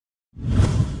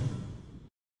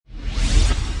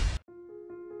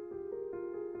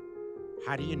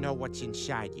How do you know what's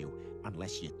inside you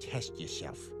unless you test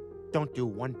yourself? Don't do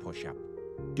one push-up,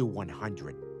 do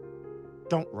 100.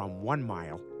 Don't run 1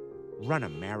 mile, run a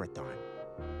marathon.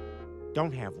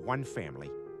 Don't have one family,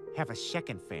 have a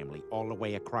second family all the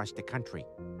way across the country.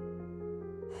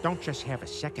 Don't just have a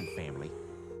second family,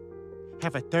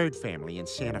 have a third family in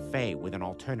Santa Fe with an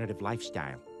alternative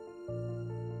lifestyle.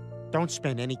 Don't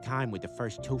spend any time with the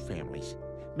first 2 families.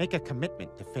 Make a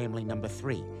commitment to family number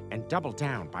 3 and double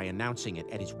down by announcing it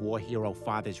at his war hero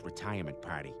father's retirement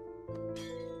party.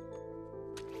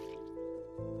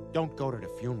 Don't go to the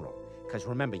funeral, because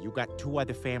remember, you got 2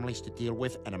 other families to deal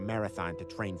with and a marathon to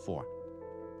train for.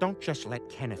 Don't just let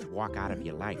Kenneth walk out of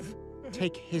your life.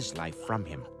 Take his life from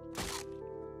him.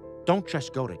 Don't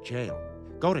just go to jail.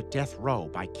 Go to death row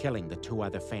by killing the 2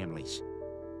 other families.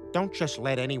 Don't just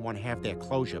let anyone have their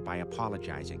closure by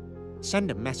apologizing.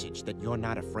 Send a message that you're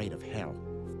not afraid of hell.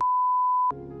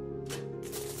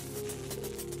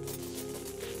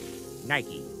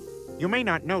 Nike. You may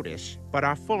not know this, but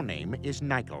our full name is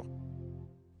Nikel.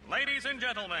 Ladies and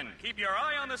gentlemen, keep your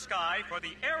eye on the sky for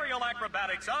the aerial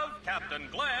acrobatics of Captain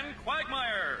Glenn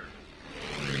Quagmire.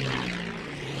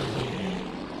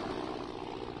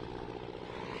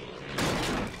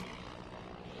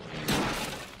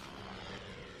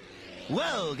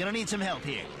 Whoa, gonna need some help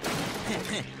here.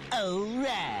 All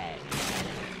right.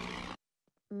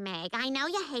 Meg, I know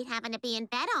you hate having to be in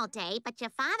bed all day, but your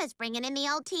father's bringing in the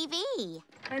old TV.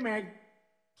 Hey, Meg.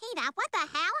 Peter, what the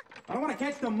hell? I don't want to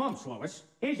catch the mumps, Lois.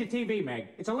 Here's your TV, Meg.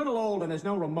 It's a little old and there's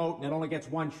no remote and it only gets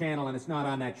 1 channel and it's not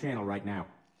on that channel right now.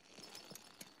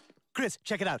 Chris,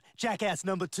 check it out. Jackass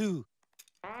number 2.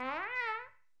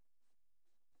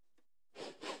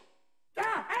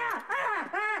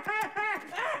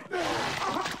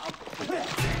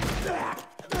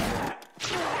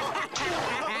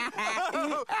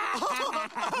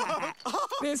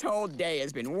 This whole day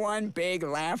has been one big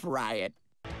laugh riot.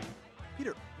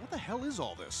 Peter, what the hell is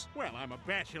all this? Well, I'm a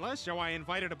bachelor, so I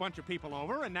invited a bunch of people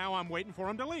over, and now I'm waiting for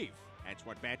them to leave. That's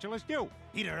what bachelors do.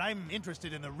 Peter, I'm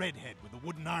interested in the redhead with the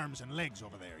wooden arms and legs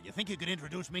over there. You think you could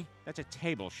introduce me? That's a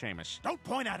table, Seamus. Don't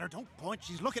point at her, don't point.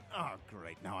 She's looking... Oh,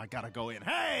 great, now I gotta go in.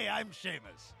 Hey, I'm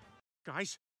Seamus.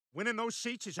 Guys, winning those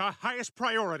seats is our highest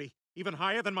priority. Even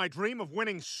higher than my dream of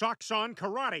winning socks-on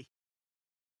karate.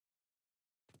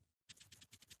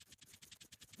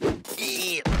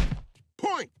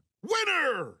 Point!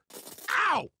 Winner!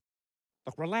 Ow!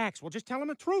 Look, relax. We'll just tell him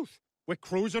the truth. We're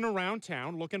cruising around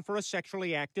town looking for a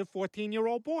sexually active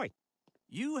 14-year-old boy.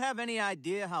 You have any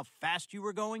idea how fast you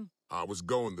were going? I was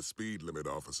going the speed limit,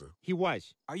 officer. He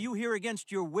was. Are you here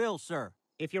against your will, sir?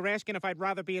 If you're asking if I'd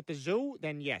rather be at the zoo,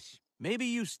 then yes. Maybe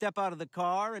you step out of the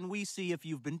car and we see if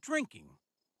you've been drinking.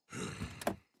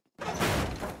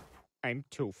 I'm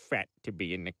too fat to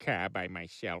be in the car by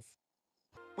myself.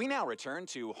 We now return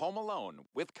to Home Alone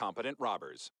with competent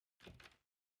robbers.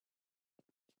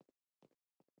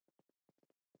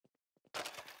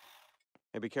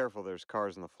 Hey, be careful, there's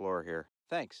cars on the floor here.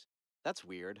 Thanks. That's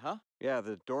weird, huh? Yeah,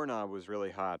 the doorknob was really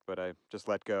hot, but I just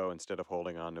let go instead of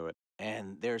holding on to it.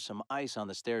 And there's some ice on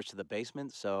the stairs to the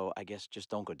basement, so I guess just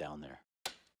don't go down there.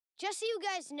 Just so you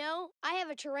guys know, I have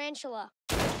a tarantula.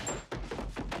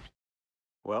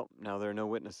 Well, now there are no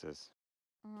witnesses.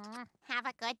 Have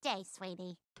a good day,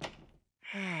 sweetie.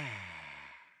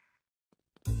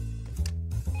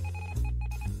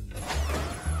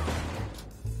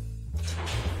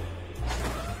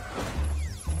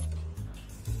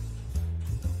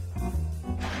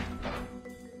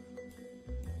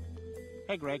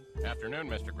 Hey, Greg. Afternoon,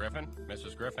 Mr. Griffin.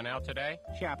 Mrs. Griffin out today?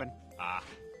 Shopping. Ah.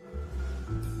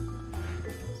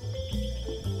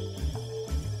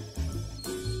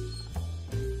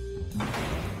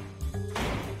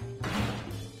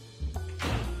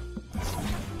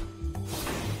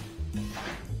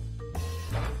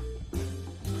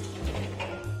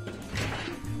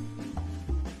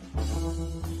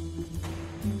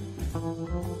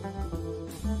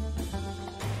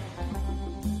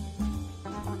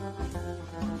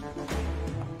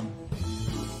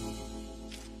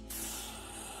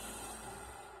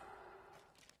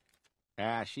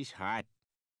 Ah, she's hot.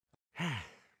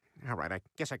 All right, I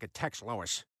guess I could text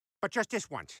Lois. But just this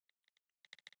once.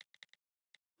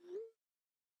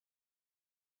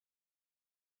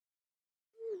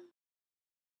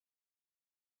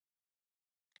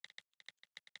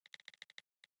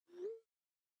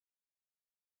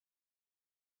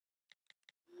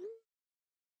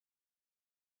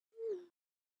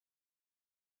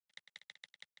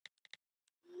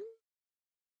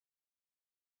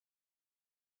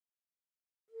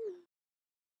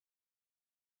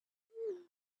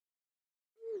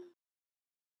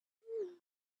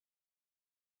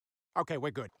 Okay,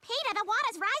 we're good. Peter, the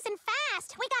water's rising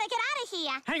fast. We gotta get out of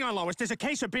here. Hang on, Lois. There's a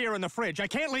case of beer in the fridge. I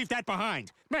can't leave that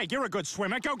behind. Meg, you're a good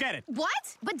swimmer. Go get it.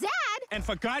 What? But, Dad... And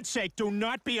for God's sake, do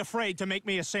not be afraid to make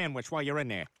me a sandwich while you're in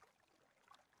there.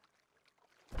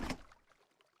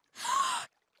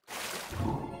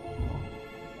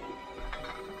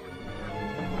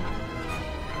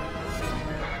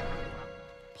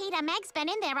 Peter, Meg's been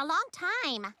in there a long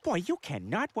time. Boy, you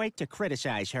cannot wait to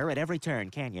criticize her at every turn,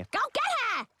 can you? Go get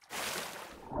her!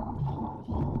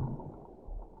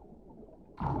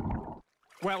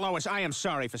 Well, Lois, I am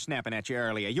sorry for snapping at you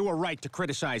earlier. You were right to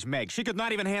criticize Meg. She could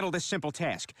not even handle this simple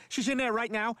task. She's in there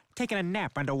right now, taking a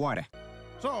nap underwater.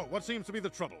 So, what seems to be the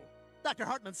trouble? Dr.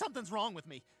 Hartman, something's wrong with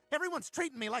me. Everyone's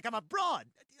treating me like I'm a broad.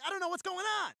 I don't know what's going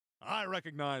on. I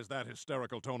recognize that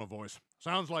hysterical tone of voice.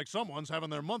 Sounds like someone's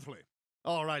having their monthly.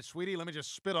 All right, sweetie, let me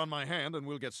just spit on my hand and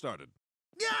we'll get started.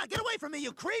 Yeah, get away from me,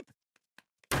 you creep!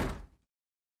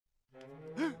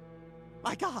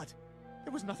 My God,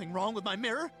 there was nothing wrong with my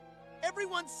mirror.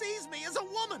 Everyone sees me as a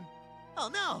woman.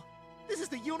 Oh no, this is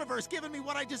the universe giving me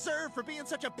what I deserve for being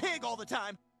such a pig all the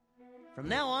time. From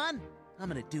now on, I'm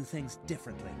gonna do things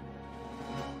differently.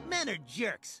 Men are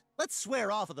jerks. Let's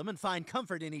swear off of them and find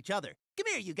comfort in each other. Come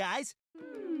here, you guys.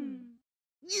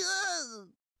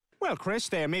 Well, Chris,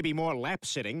 there may be more lap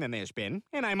sitting than there's been,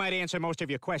 and I might answer most of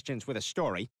your questions with a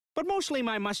story, but mostly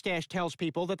my mustache tells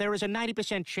people that there is a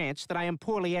 90% chance that I am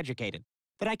poorly educated,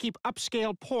 that I keep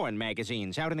upscale porn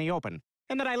magazines out in the open,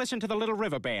 and that I listen to the Little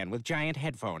River Band with giant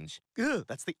headphones. Ugh,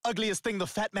 that's the ugliest thing the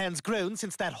fat man's grown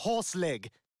since that horse leg.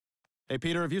 Hey,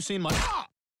 Peter, have you seen my...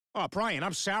 Oh, Brian,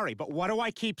 I'm sorry, but what do I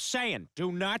keep saying?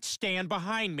 Do not stand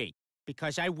behind me,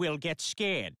 because I will get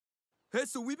scared. Hey,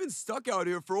 so we've been stuck out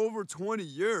here for over 20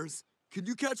 years. Can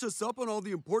you catch us up on all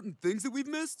the important things that we've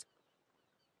missed?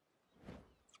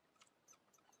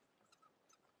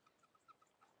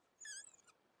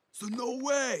 So no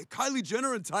way! Kylie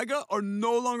Jenner and Tyga are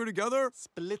no longer together?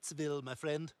 Splitsville, my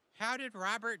friend. How did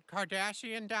Robert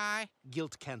Kardashian die?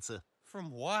 Guilt cancer. From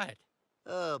what?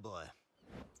 Oh, boy.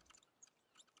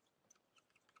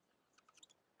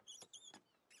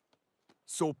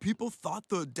 So people thought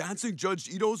the dancing Judge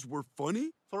Itos were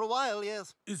funny? For a while,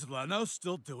 yes. Is Leno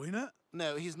still doing it?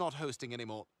 No, he's not hosting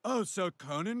anymore. Oh, so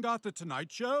Conan got the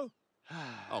Tonight Show?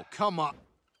 Oh, come on.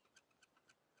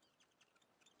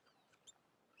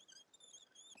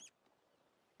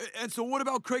 And so what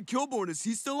about Craig Kilborn? Is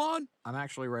he still on? I'm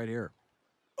actually right here.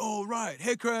 Oh, right.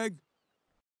 Hey, Craig.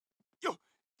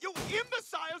 You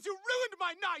imbeciles! You ruined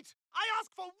my night! I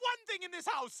asked for one thing in this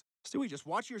house! Stewie, just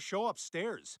watch your show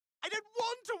upstairs. I didn't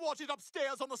want to watch it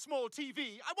upstairs on the small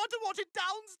TV. I want to watch it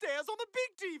downstairs on the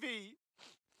big TV.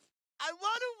 I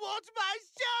want to watch my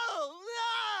show!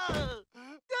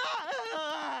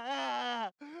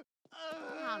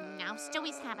 Oh no,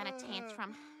 Stewie's having a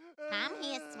tantrum. Come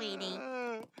here, sweetie.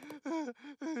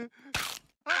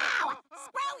 Ow!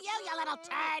 Screw you, you little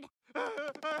turd!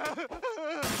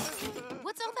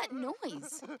 What's all that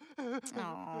noise?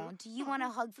 Oh, do you want a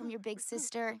hug from your big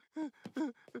sister?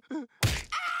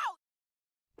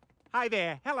 Hi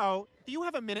there. Hello. Do you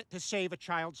have a minute to save a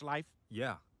child's life?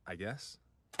 Yeah, I guess.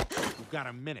 You've got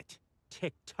a minute.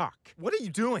 Tick-tock. What are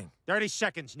you doing? 30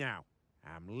 seconds now.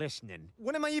 I'm listening.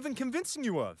 What am I even convincing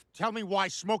you of? Tell me why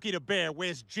Smokey the Bear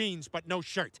wears jeans but no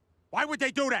shirt. Why would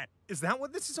they do that? Is that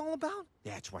what this is all about?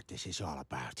 That's what this is all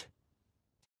about.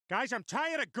 Guys, I'm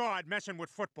tired of God messing with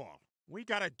football. We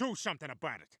gotta do something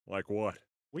about it. Like what?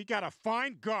 We gotta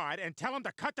find God and tell him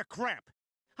to cut the crap.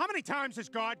 How many times is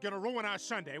God gonna ruin our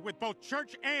Sunday with both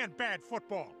church and bad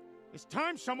football? It's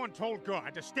time someone told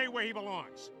God to stay where he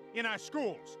belongs, in our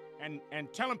schools, and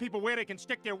telling people where they can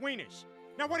stick their wieners.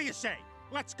 Now, what do you say?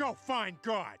 Let's go find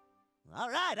God. All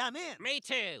right, I'm in. Me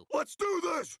too. Let's do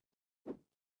this!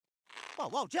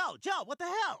 Whoa, Joe, what the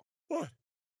hell? What?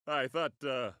 I thought,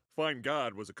 find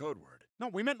God was a code word. No,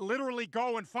 we meant literally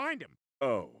go and find him.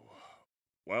 Oh.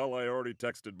 Well, I already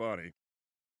texted Bonnie.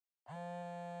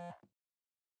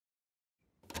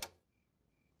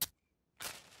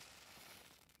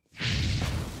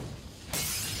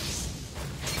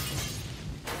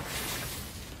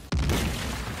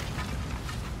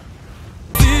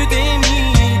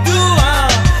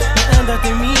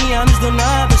 Andate minha, nos do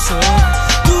nada só.